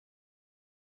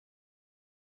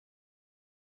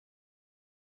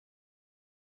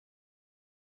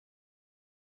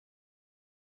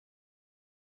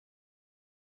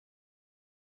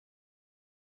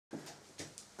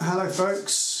Hello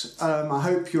folks, I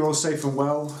hope you're all safe and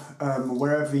well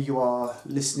wherever you are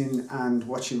listening and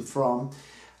watching from.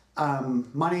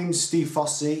 My name's Steve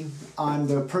Fossey. I'm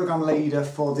the programme leader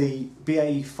for the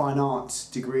BA Fine Arts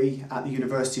degree at the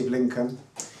University of Lincoln.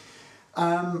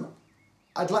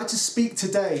 I'd like to speak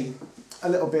today a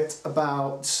little bit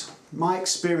about my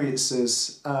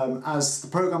experiences as the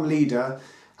programme leader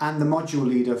and the module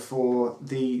leader for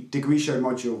the degree show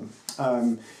module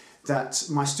that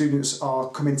my students are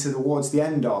coming towards the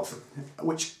end of,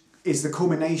 which is the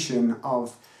culmination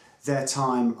of their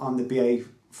time on the BA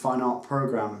Fine Art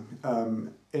programme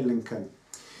in Lincoln.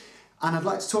 And I'd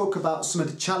like to talk about some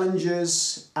of the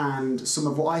challenges and some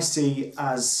of what I see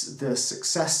as the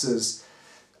successes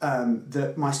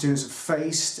that my students have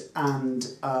faced and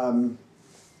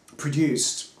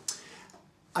produced.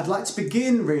 I'd like to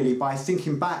begin really by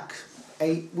thinking back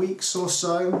 8 weeks or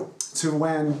so to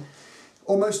when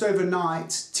almost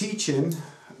overnight teaching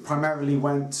primarily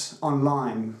went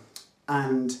online,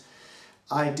 and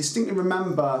I distinctly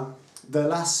remember the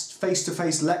last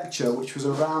face-to-face lecture, which was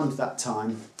around that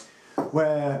time,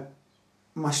 where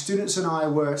my students and I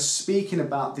were speaking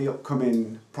about the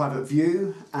upcoming private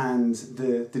view and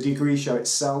the degree show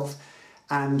itself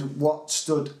and what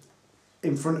stood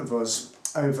in front of us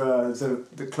over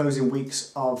the closing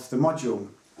weeks of the module.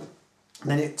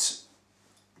 Then it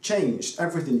changed,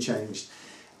 everything changed,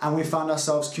 and we found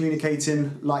ourselves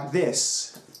communicating like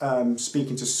this,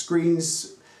 speaking to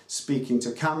screens, speaking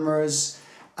to cameras,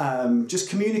 just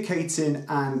communicating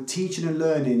and teaching and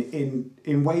learning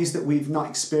in ways that we've not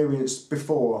experienced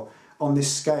before on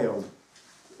this scale.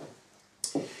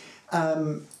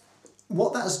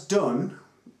 What that's done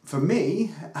for me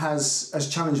has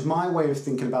challenged my way of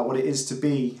thinking about what it is to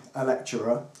be a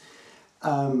lecturer.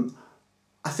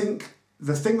 I think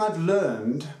the thing I've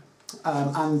learned,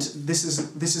 and this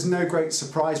is no great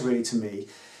surprise really to me,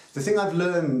 the thing I've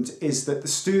learned is that the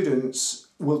students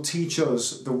will teach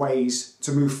us the ways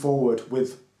to move forward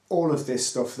with all of this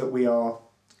stuff that we are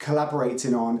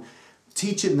collaborating on,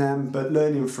 teaching them but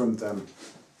learning from them.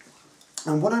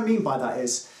 And what I mean by that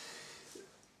is,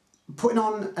 putting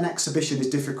on an exhibition is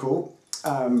difficult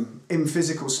in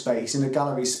physical space, in a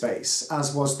gallery space,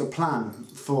 as was the plan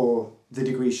for the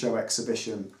degree show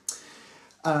exhibition.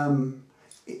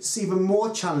 It's even more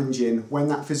challenging when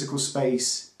that physical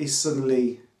space is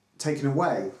suddenly taken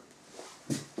away.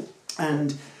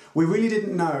 And we really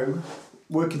didn't know,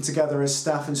 working together as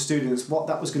staff and students, what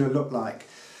that was going to look like.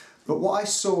 But what I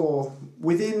saw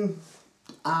within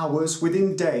hours,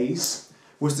 within days,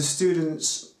 was the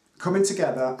students coming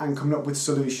together and coming up with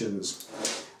solutions.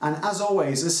 And as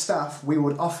always, as staff, we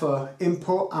would offer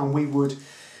input and we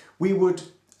would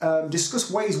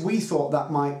discuss ways we thought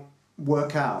that might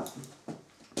work out.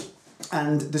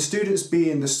 And the students,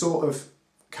 being the sort of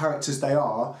characters they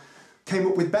are, came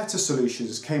up with better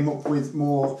solutions, came up with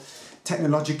more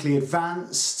technologically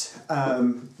advanced,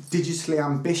 digitally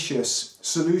ambitious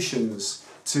solutions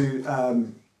to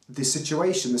the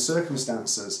situation, the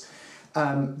circumstances.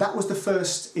 That was the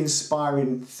first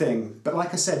inspiring thing. But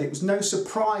like I said, it was no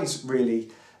surprise really,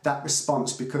 that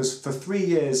response, because for 3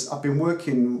 years I've been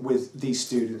working with these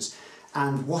students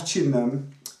and watching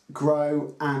them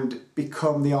grow and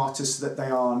become the artists that they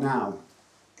are now.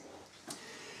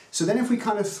 So then if we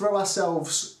kind of throw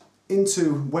ourselves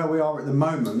into where we are at the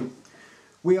moment,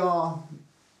 we are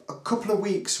a couple of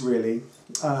weeks really,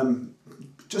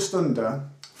 just under,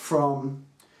 from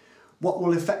what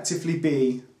will effectively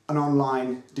be an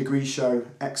online degree show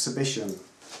exhibition.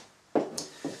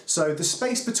 So the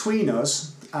space between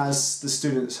us, as the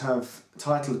students have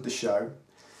titled the show,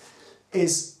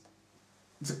 is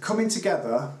the coming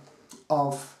together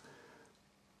of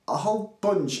a whole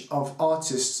bunch of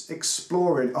artists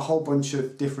exploring a whole bunch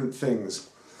of different things.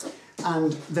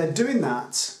 And they're doing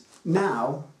that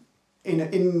now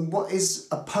in what is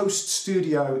a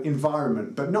post-studio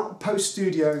environment, but not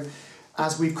post-studio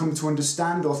as we've come to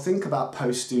understand or think about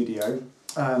post-studio,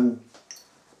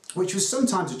 which was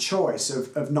sometimes a choice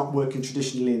of not working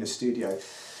traditionally in a studio.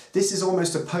 This is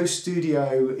almost a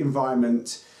post-studio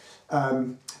environment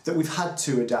that we've had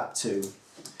to adapt to.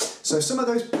 So some of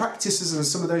those practices and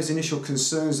some of those initial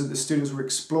concerns that the students were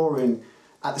exploring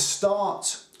at the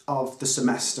start of the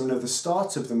semester and at the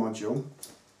start of the module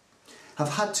have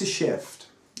had to shift,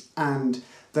 and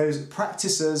those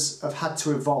practices have had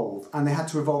to evolve, and they had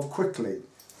to evolve quickly.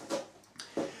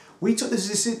 We took this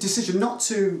decision not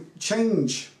to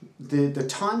change the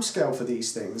timescale for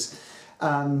these things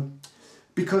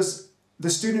because the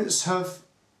students have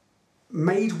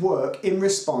made work in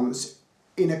response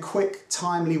in a quick,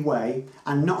 timely way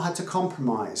and not had to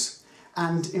compromise.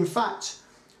 And in fact,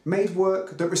 made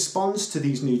work that responds to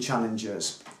these new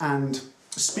challenges and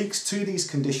speaks to these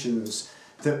conditions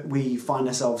that we find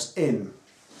ourselves in.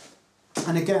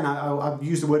 And again, I've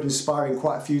used the word inspiring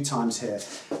quite a few times here,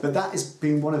 but that has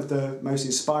been one of the most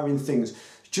inspiring things,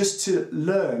 just to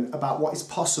learn about what is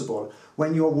possible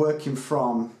when you're working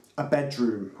from a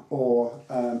bedroom, or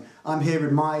I'm here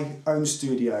in my own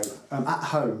studio at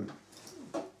home.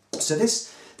 So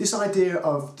this idea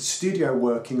of studio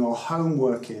working or home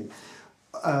working,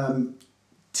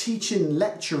 teaching,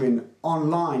 lecturing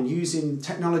online using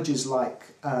technologies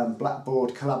like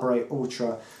Blackboard, Collaborate,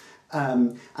 Ultra,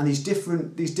 and these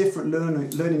different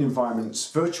learning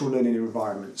environments, virtual learning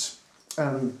environments.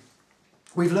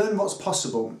 We've learned what's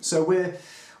possible. So we're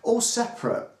all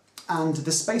separate, and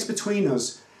the space between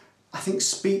us, I think,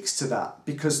 speaks to that,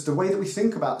 because the way that we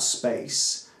think about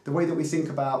space, the way that we think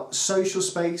about social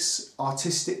space,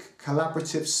 artistic,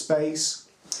 collaborative space,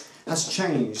 has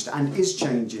changed and is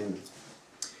changing.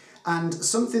 And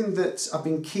something that I've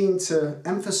been keen to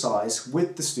emphasise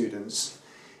with the students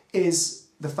is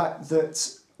the fact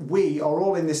that we are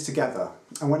all in this together.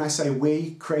 And when I say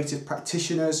we, creative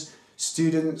practitioners,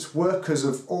 students, workers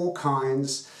of all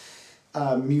kinds,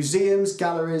 museums,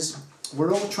 galleries,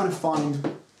 we're all trying to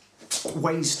find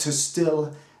ways to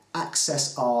still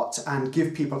access art and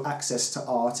give people access to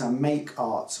art and make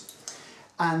art.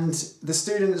 And the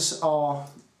students are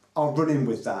running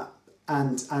with that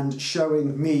and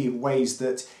showing me ways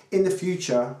that in the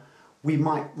future we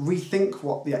might rethink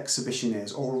what the exhibition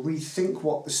is, or rethink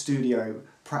what the studio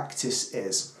practice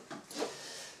is.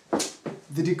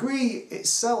 The degree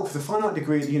itself, the fine art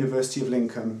degree at the University of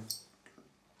Lincoln,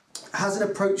 has an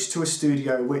approach to a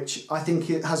studio which I think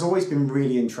it has always been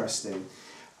really interesting.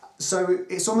 So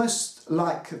it's almost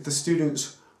like the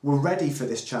students were ready for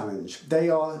this challenge. They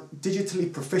are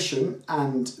digitally proficient,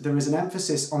 and there is an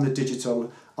emphasis on the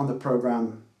digital on the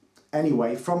programme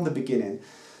anyway from the beginning.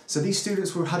 So these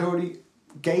students had already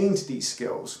gained these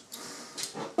skills.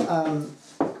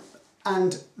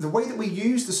 And the way that we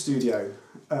use the studio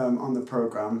on the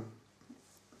programme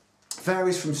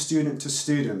varies from student to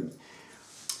student.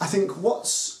 I think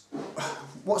what's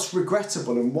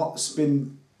regrettable and what's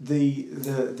been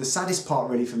the saddest part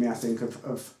really for me, I think,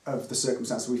 of the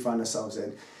circumstances we find ourselves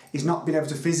in, is not being able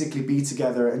to physically be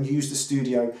together and use the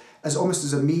studio as almost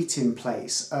as a meeting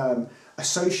place, a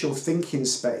social thinking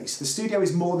space. The studio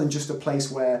is more than just a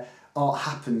place where art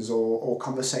happens or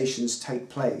conversations take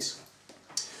place.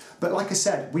 But like I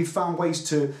said, we've found ways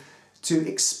to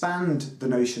expand the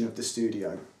notion of the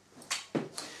studio.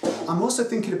 I'm also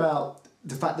thinking about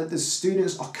the fact that the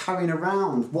students are carrying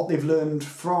around what they've learned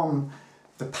from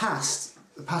the past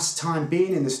time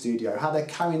being in the studio, how they're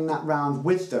carrying that round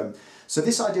with them. So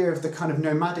this idea of the kind of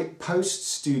nomadic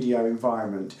post-studio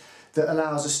environment that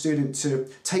allows a student to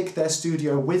take their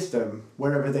studio with them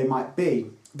wherever they might be,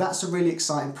 that's a really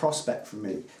exciting prospect for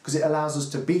me, because it allows us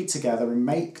to be together and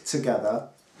make together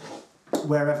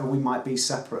wherever we might be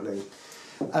separately.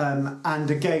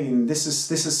 And again, this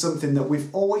is something that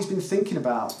we've always been thinking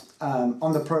about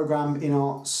on the programme in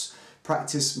arts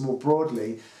practice more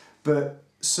broadly, but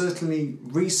certainly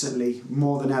recently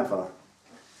more than ever.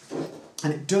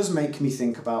 And it does make me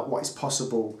think about what is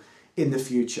possible in the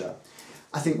future.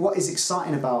 I think what is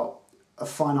exciting about a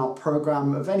fine art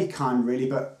programme of any kind really,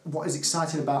 but what is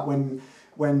exciting about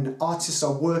when artists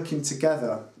are working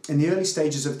together in the early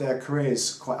stages of their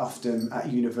careers, quite often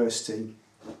at university,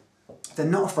 they're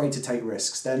not afraid to take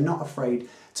risks, they're not afraid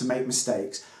to make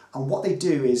mistakes. And what they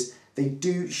do is they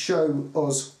do show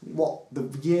us what the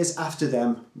years after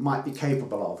them might be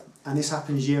capable of. And this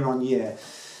happens year on year.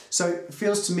 So it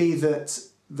feels to me that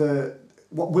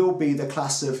what will be the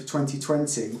class of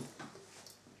 2020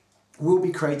 will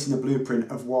be creating a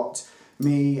blueprint of what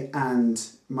me and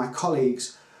my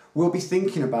colleagues will be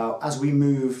thinking about as we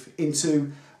move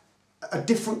into a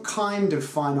different kind of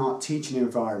fine art teaching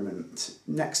environment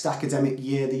next academic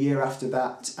year, the year after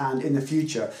that, and in the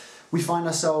future. We find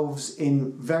ourselves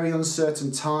in very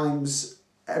uncertain times.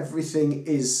 Everything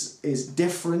is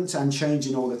different and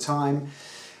changing all the time,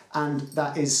 and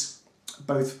that is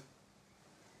both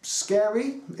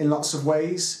scary in lots of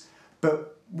ways,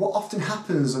 but what often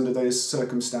happens under those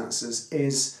circumstances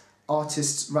is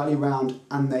artists rally around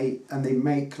and they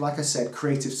make, like I said,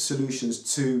 creative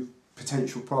solutions to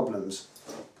potential problems.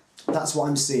 That's what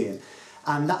I'm seeing,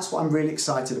 and that's what I'm really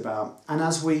excited about. And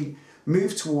as we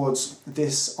move towards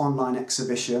this online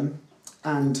exhibition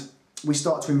and we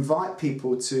start to invite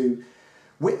people to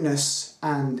witness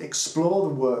and explore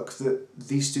the work that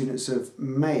these students have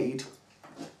made,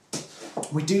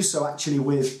 we do so actually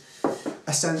with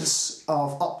a sense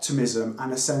of optimism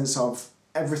and a sense of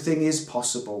everything is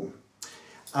possible.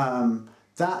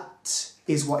 That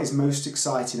is what is most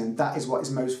exciting, and that is what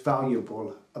is most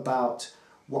valuable about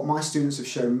what my students have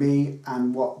shown me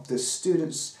and what the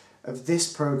students of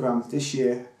this programme this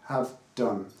year have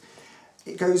done.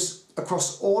 It goes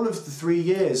across all of the 3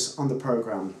 years on the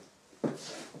programme.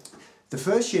 The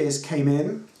first years came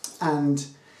in and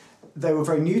they were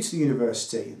very new to the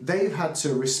university. They've had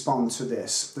to respond to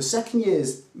this. The second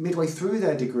years, midway through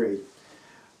their degree,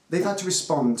 they've had to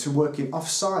respond to working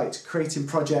off-site, creating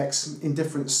projects in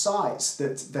different sites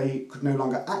that they could no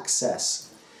longer access.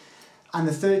 And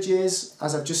the third years,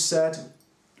 as I've just said,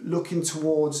 looking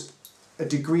towards a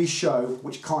degree show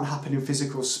which can't happen in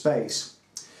physical space.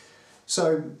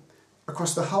 So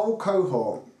across the whole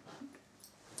cohort,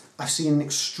 I've seen an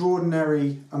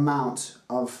extraordinary amount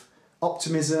of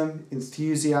optimism,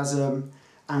 enthusiasm,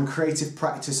 and creative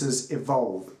practices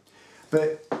evolve.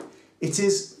 But it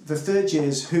is the third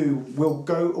years who will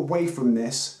go away from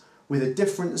this with a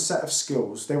different set of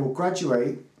skills. They will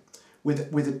graduate with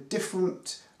a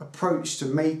different approach to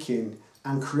making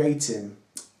and creating.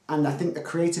 And I think the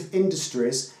creative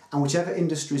industries, and whichever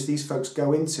industries these folks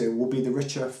go into, will be the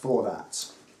richer for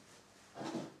that.